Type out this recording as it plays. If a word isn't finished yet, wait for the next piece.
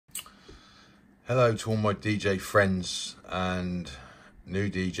Hello to all my DJ friends and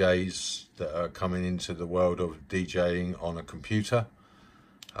new DJs that are coming into the world of DJing on a computer.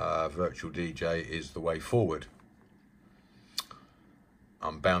 Virtual DJ is the way forward.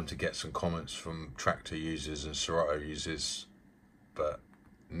 I'm bound to get some comments from Traktor users and Serato users, but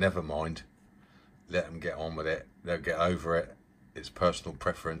never mind. Let them get on with it. They'll get over it. It's personal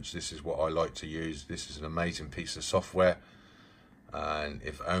preference. This is what I like to use. This is an amazing piece of software. And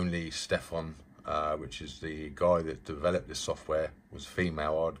if only Stefan, which is the guy that developed this software, was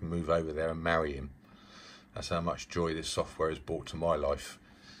female, I'd move over there and marry him. That's how much joy this software has brought to my life.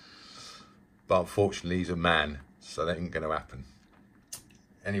 But unfortunately, he's a man, so that ain't going to happen.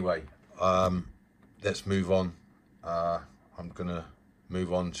 Anyway, let's move on. I'm going to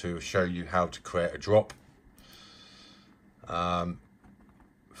move on to show you how to create a drop.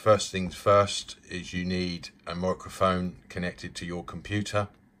 First things first is you need a microphone connected to your computer,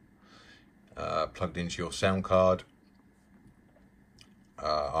 plugged into your sound card.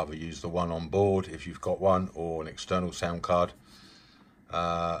 Either use the one on board if you've got one, or an external sound card.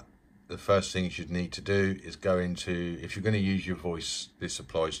 The first things you'd need to do is go into, if you're going to use your voice, this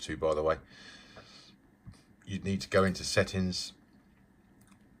applies to, by the way, you'd need to go into settings,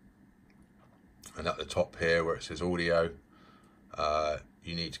 and at the top here where it says audio,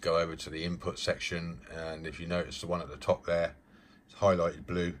 you need to go over to the input section, and if you notice the one at the top there, it's highlighted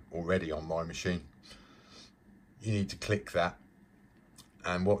blue already on my machine. You need to click that,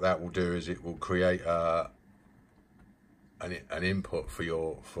 and what that will do is it will create an input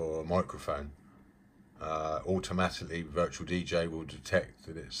for a microphone. Automatically Virtual DJ will detect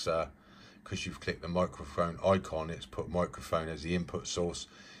that it's because you've clicked the microphone icon, it's put microphone as the input source.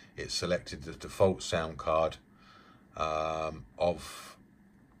 It's selected the default sound card of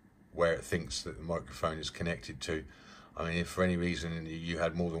where it thinks that the microphone is connected to. I mean, if for any reason you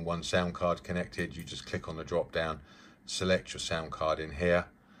had more than one sound card connected, you just click on the drop down, select your sound card in here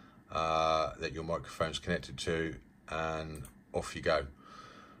that your microphone's connected to, and off you go.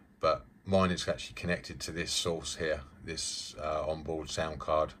 But mine is actually connected to this source here, this onboard sound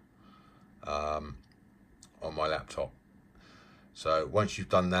card on my laptop. So once you've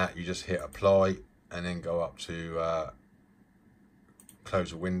done that, you just hit apply and then go up to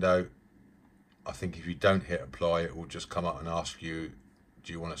close a window. I think if you don't hit apply, it will just come up and ask you,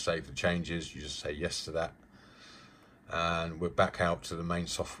 do you want to save the changes? You just say yes to that. And we're back out to the main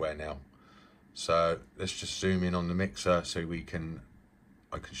software now. So let's just zoom in on the mixer so I can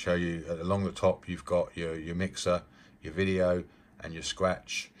show you. Along the top you've got your mixer, your video and your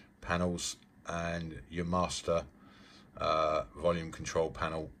scratch panels, and your master volume control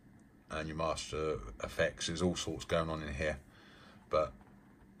panel and your master effects. There's all sorts going on in here, but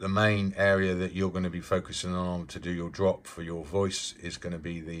the main area that you're going to be focusing on to do your drop for your voice is going to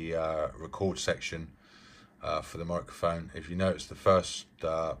be the record section for the microphone. If you notice, the first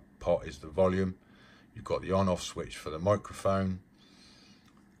pot is the volume. You've got the on-off switch for the microphone.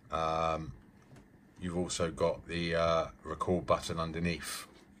 You've also got the record button underneath.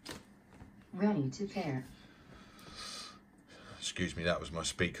 Ready to pair. Excuse me, that was my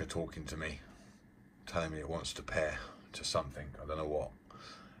speaker talking to me, telling me it wants to pair to something, I don't know what.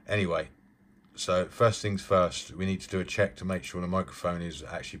 Anyway, so first things first, we need to do a check to make sure the microphone is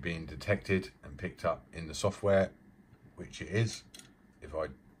actually being detected and picked up in the software, which it is. If I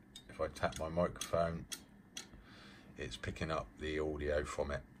tap my microphone, it's picking up the audio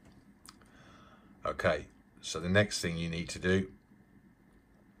from it. Okay, so the next thing you need to do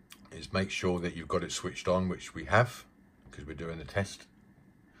is make sure that you've got it switched on, which we have, because we're doing a test.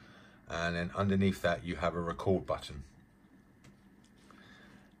 And then underneath that you have a record button.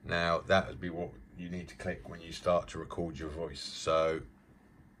 Now that would be what you need to click when you start to record your voice. So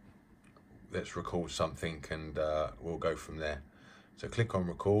let's record something and we'll go from there. So click on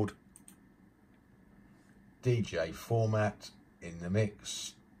record. DJ format in the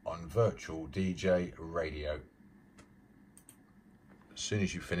mix on Virtual DJ Radio. As soon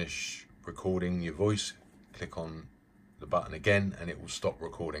as you finish recording your voice, click on the button again and it will stop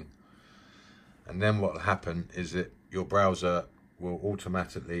recording. And then what will happen is that your browser will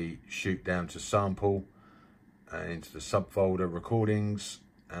automatically shoot down to sample and into the subfolder recordings,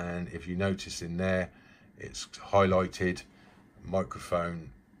 and if you notice in there it's highlighted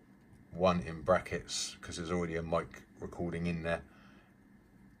microphone 1 in brackets because there's already a mic recording in there.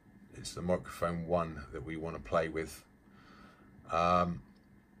 It's the microphone 1 that we want to play with.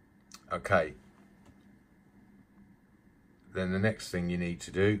 Okay, then the next thing you need to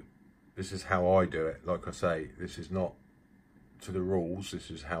do, this is how I do it. Like I say, this is not to the rules, this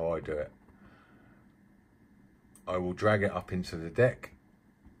is how I do it. I will drag it up into the deck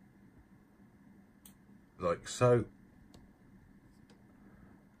like so.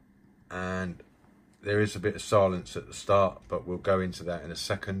 And there is a bit of silence at the start, but we'll go into that in a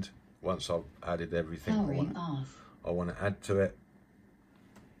second once I've added everything I want to add to it.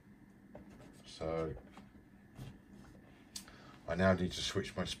 So I now need to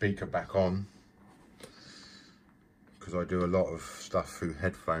switch my speaker back on, because I do a lot of stuff through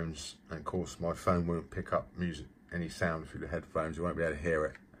headphones, and of course my phone won't pick up music, any sound through the headphones. You won't be able to hear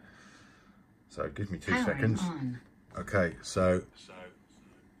it. So give me 2 seconds. Okay, so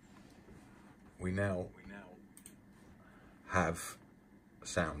we now have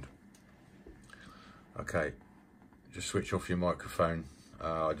sound. Okay, just switch off your microphone.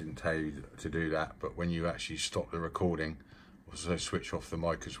 I didn't tell you to do that, but when you actually stop the recording, also switch off the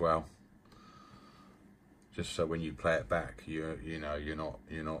mic as well. Just so when you play it back, you're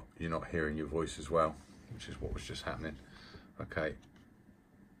not hearing your voice as well, which is what was just happening. Okay.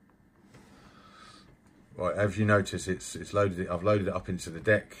 Right, as you notice, it's loaded it. I've loaded it up into the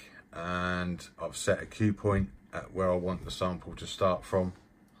deck, and I've set a cue point at where I want the sample to start from.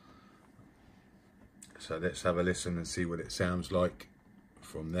 So let's have a listen and see what it sounds like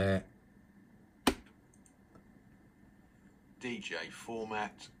from there. DJ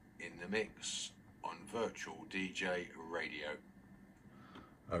format in the mix on Virtual DJ Radio.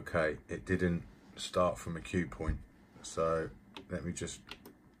 Okay, it didn't start from a cue point, so let me just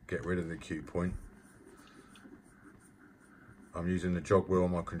get rid of the cue point. I'm using the jog wheel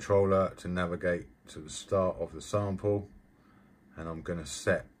on my controller to navigate to the start of the sample, and I'm going to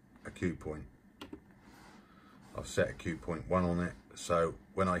set a cue point. I've set a cue point 1 on it, so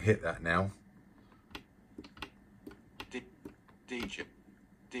when I hit that now, DJ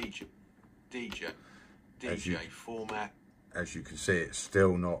format. As you can see, it's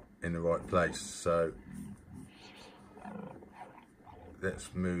still not in the right place. So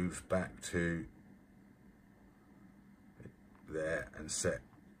let's move back to there and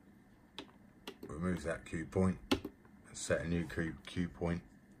remove that cue point and set a new cue point.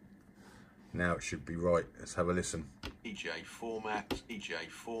 Now it should be right. Let's have a listen. DJ format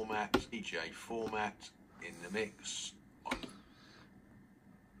in the mix on.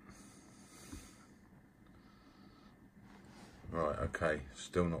 Right, okay,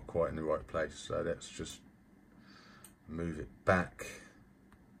 still not quite in the right place, so let's just move it back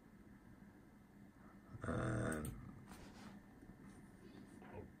and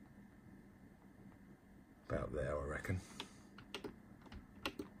about there, I reckon.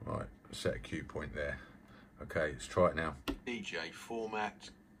 Right, set a cue point there. Okay, let's try it now. DJ format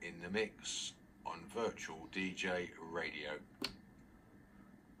in the mix on Virtual DJ Radio.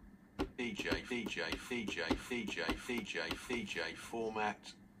 DJ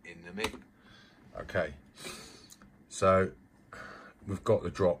format in the mix. Okay, so we've got the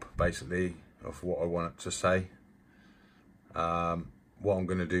drop basically of what I want it to say. What I'm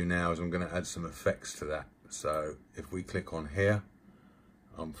going to do now is I'm going to add some effects to that. So if we click on here,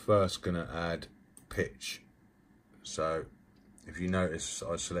 I'm first going to add pitch. So if you notice,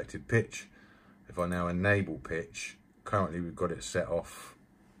 I selected pitch. If I now enable pitch, currently we've got it set off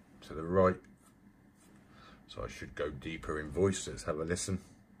to the right, so I should go deeper in voice. Let's have a listen.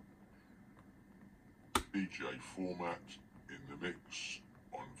 DJ format in the mix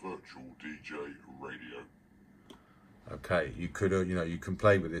on Virtual DJ Radio. Okay, you could you can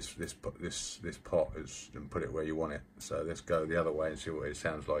play with this pot and put it where you want it. So let's go the other way and see what it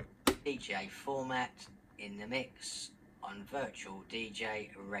sounds like. DJ format in the mix on Virtual DJ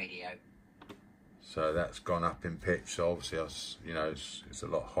Radio. So that's gone up in pitch. So obviously, it's a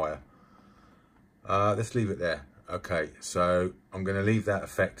lot higher. Let's leave it there. Okay, so I'm going to leave that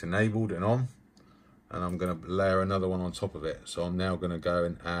effect enabled and on, and I'm going to layer another one on top of it. So I'm now going to go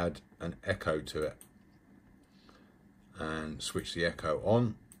and add an echo to it, and switch the echo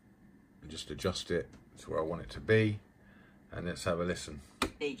on, and just adjust it to where I want it to be. And let's have a listen.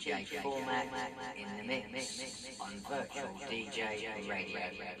 DJ format in the mix on Virtual DJ Radio.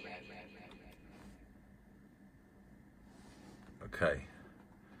 Okay,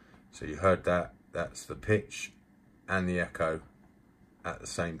 so you heard that. That's the pitch and the echo at the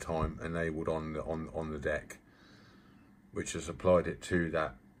same time enabled on the deck, which has applied it to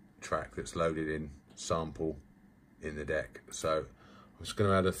that track that's loaded in sample in the deck. So I'm just going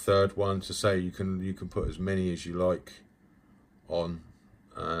to add a third one to say you can put as many as you like on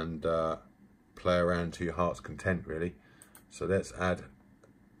and play around to your heart's content, really. So let's add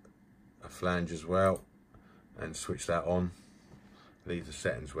a flange as well and switch that on. Leave the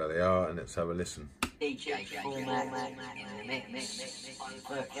settings where they are, and let's have a listen. DJ format in the mix on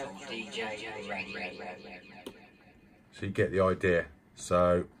Virtual DJ Radio. So you get the idea.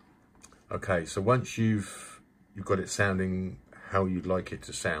 So Okay, so once you've got it sounding how you'd like it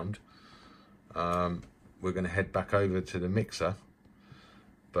to sound, we're going to head back over to the mixer,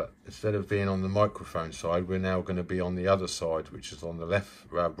 but instead of being on the microphone side, we're now going to be on the other side, which is on the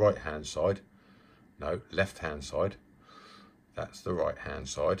right hand side. No, left hand side. That's the right hand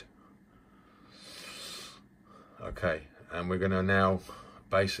side. Okay, and we're going to now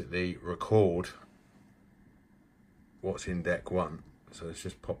basically record what's in deck 1. So let's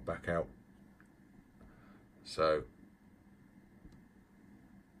just pop back out. So,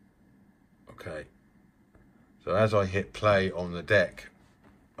 okay, so as I hit play on the deck,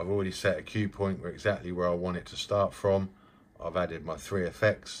 I've already set a cue point exactly where I want it to start from. I've added my 3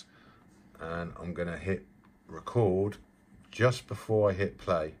 effects, and I'm going to hit record just before I hit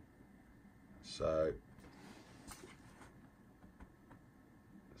play. So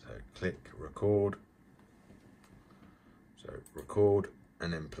click record, so record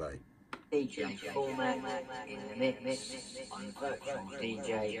and then play. DJ format in the mix on virtual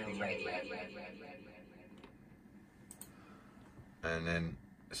DJ radio. And then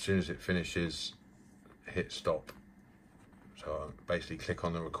as soon as it finishes, hit stop. So I basically click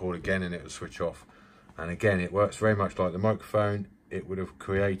on the record again and it will switch off. And again, it works very much like the microphone. It would have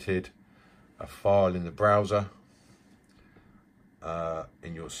created a file in the browser,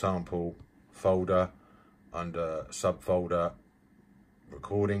 in your sample folder, under subfolder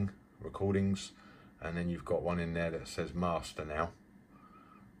recordings, and then you've got one in there that says master now,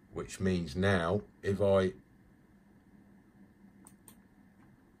 which means now if I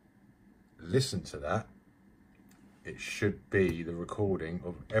listen to that, it should be the recording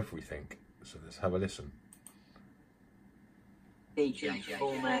of everything. So let's have a listen. DJ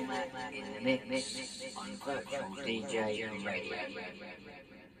format in the mix on virtual DJ radio.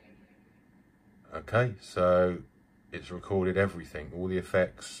 Okay, so it's recorded everything. All the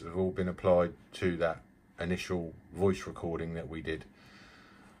effects have all been applied to that initial voice recording that we did.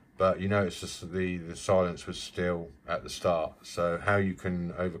 But you notice just the silence was still at the start. So how you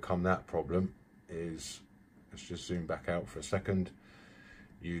can overcome that problem is, let's just zoom back out for a second.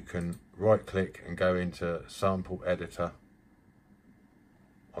 You can right click and go into sample editor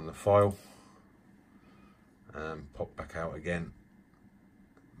on the file and pop back out again,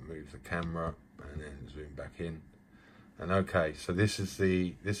 move the camera and then zoom back in. And okay, so this is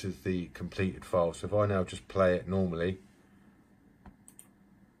the completed file. So if I now just play it normally,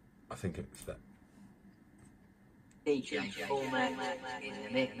 I think it's that. DJ format in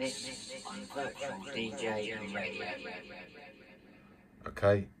the mix on virtual DJ radio.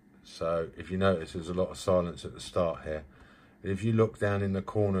 Okay, so if you notice there's a lot of silence at the start here. If you look down in the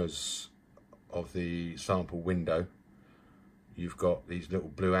corners of the sample window, you've got these little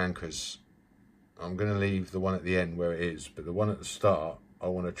blue anchors. I'm going to leave the one at the end where it is, but the one at the start, I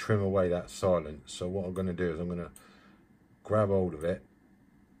want to trim away that silence. So what I'm going to do is I'm going to grab hold of it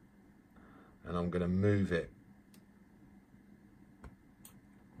and I'm going to move it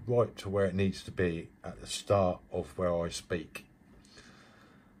right to where it needs to be at the start of where I speak.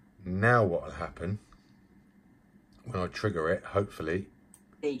 Now what will happen when I trigger it, hopefully,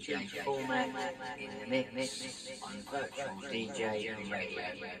 DJ format in the mix on virtual DJ radio.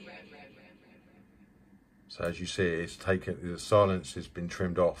 so as you see, it's taken, the silence has been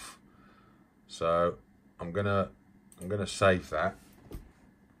trimmed off. So I'm gonna save that.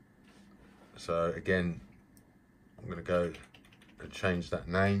 So again, I'm gonna go and change that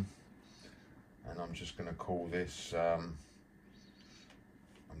name, and I'm just gonna call this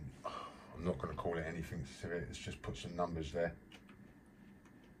I'm not going to call it anything to it, let's just put some numbers there.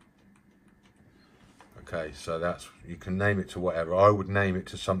 Okay, so that's, you can name it to whatever. I would name it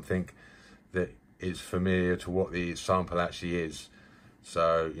to something that is familiar to what the sample actually is.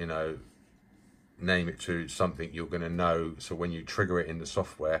 So, you know, name it to something you're going to know, so when you trigger it in the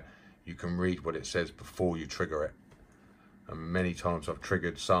software, you can read what it says before you trigger it. And many times I've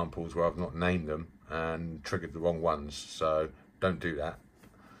triggered samples where I've not named them and triggered the wrong ones, so don't do that.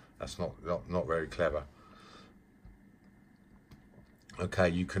 That's not very clever. Okay,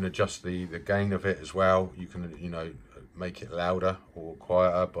 you can adjust the gain of it as well. You can, you know, make it louder or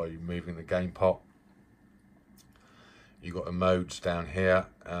quieter by moving the gain pot. You've got the modes down here.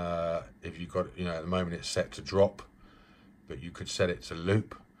 If you've got, you know, at the moment it's set to drop, but you could set it to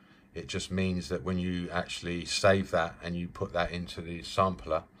loop. It just means that when you actually save that and you put that into the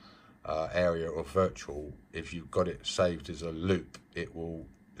sampler area of virtual, if you've got it saved as a loop, it will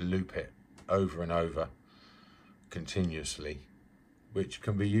loop it over and over continuously, which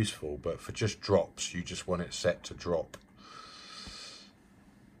can be useful, but for just drops, you just want it set to drop.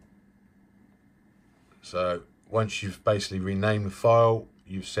 So once you've basically renamed the file,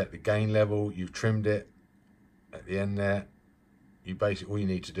 you've set the gain level, you've trimmed it at the end there. You basically, all you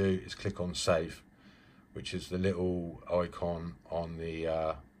need to do is click on save, which is the little icon on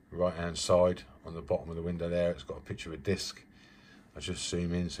the right hand side on the bottom of the window there. It's got a picture of a disc. I'll just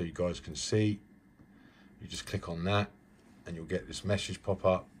zoom in so you guys can see. You just click on that and you'll get this message pop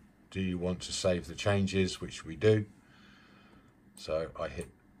up. Do you want to save the changes? Which we do. So I hit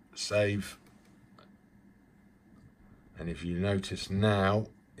save, and if you notice now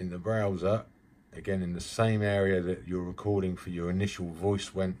in the browser, again in the same area that you're recording for your initial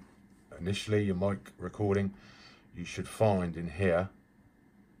voice went initially, your mic recording, you should find in here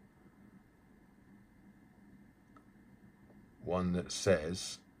one that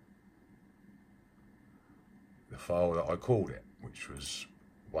says the file that I called it, which was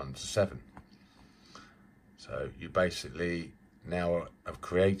 1 to 7. So you basically now have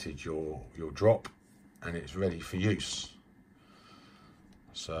created your drop and it's ready for use.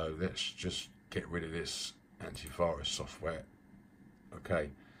 So let's just get rid of this antivirus software. Okay,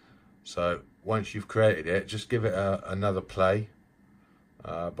 so once you've created it, just give it another play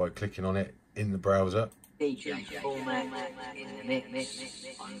by clicking on it in the browser. DJ format in the mix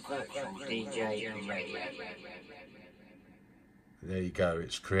on virtual DJ radio. There you go,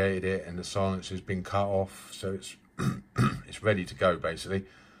 it's created it and the silence has been cut off, so it's it's ready to go basically.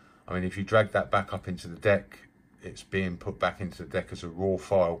 I mean, if you drag that back up into the deck, it's being put back into the deck as a raw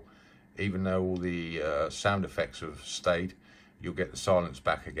file. Even though all the sound effects have stayed, you'll get the silence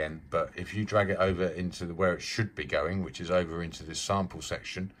back again. But if you drag it over into where it should be going, which is over into this sample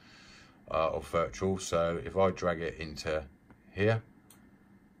section of virtual, so if I drag it into here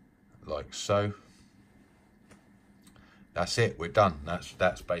like so, that's it, we're done.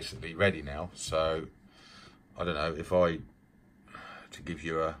 That's basically ready now. So I don't know if I, to give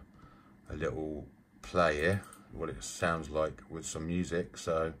you a little play here, what it sounds like with some music.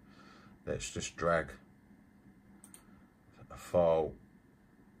 So let's just drag a file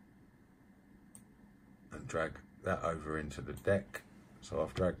and drag that over into the deck. So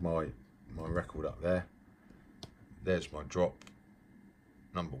I've dragged my record up there. There's my drop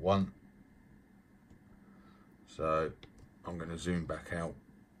number 1. So I'm going to zoom back out.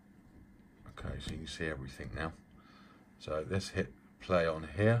 Okay, so you can see everything now. So let's hit play on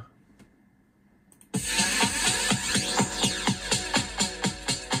here.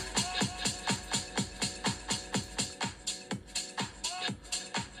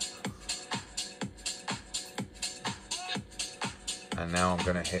 And now I'm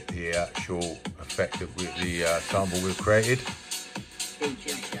going to hit the actual effect that the sample we've created.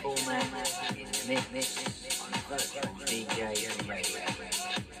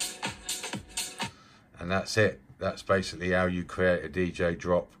 And that's it. That's basically how you create a DJ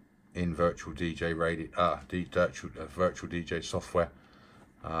drop in virtual DJ radio, virtual DJ software.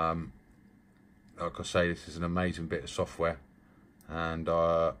 Like I say, this is an amazing bit of software, and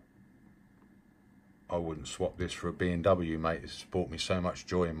I wouldn't swap this for a BMW, mate. It's brought me so much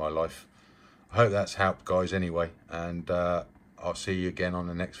joy in my life. I hope that's helped, guys, anyway, and I'll see you again on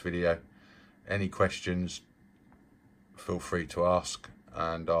the next video. Any questions, feel free to ask,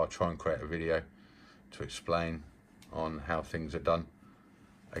 and I'll try and create a video to explain on how things are done.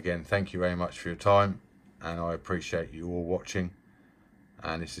 Again, thank you very much for your time, and I appreciate you all watching.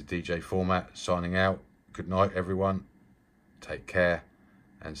 And this is DJ Format signing out. Good night, everyone. Take care,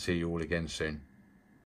 and see you all again soon.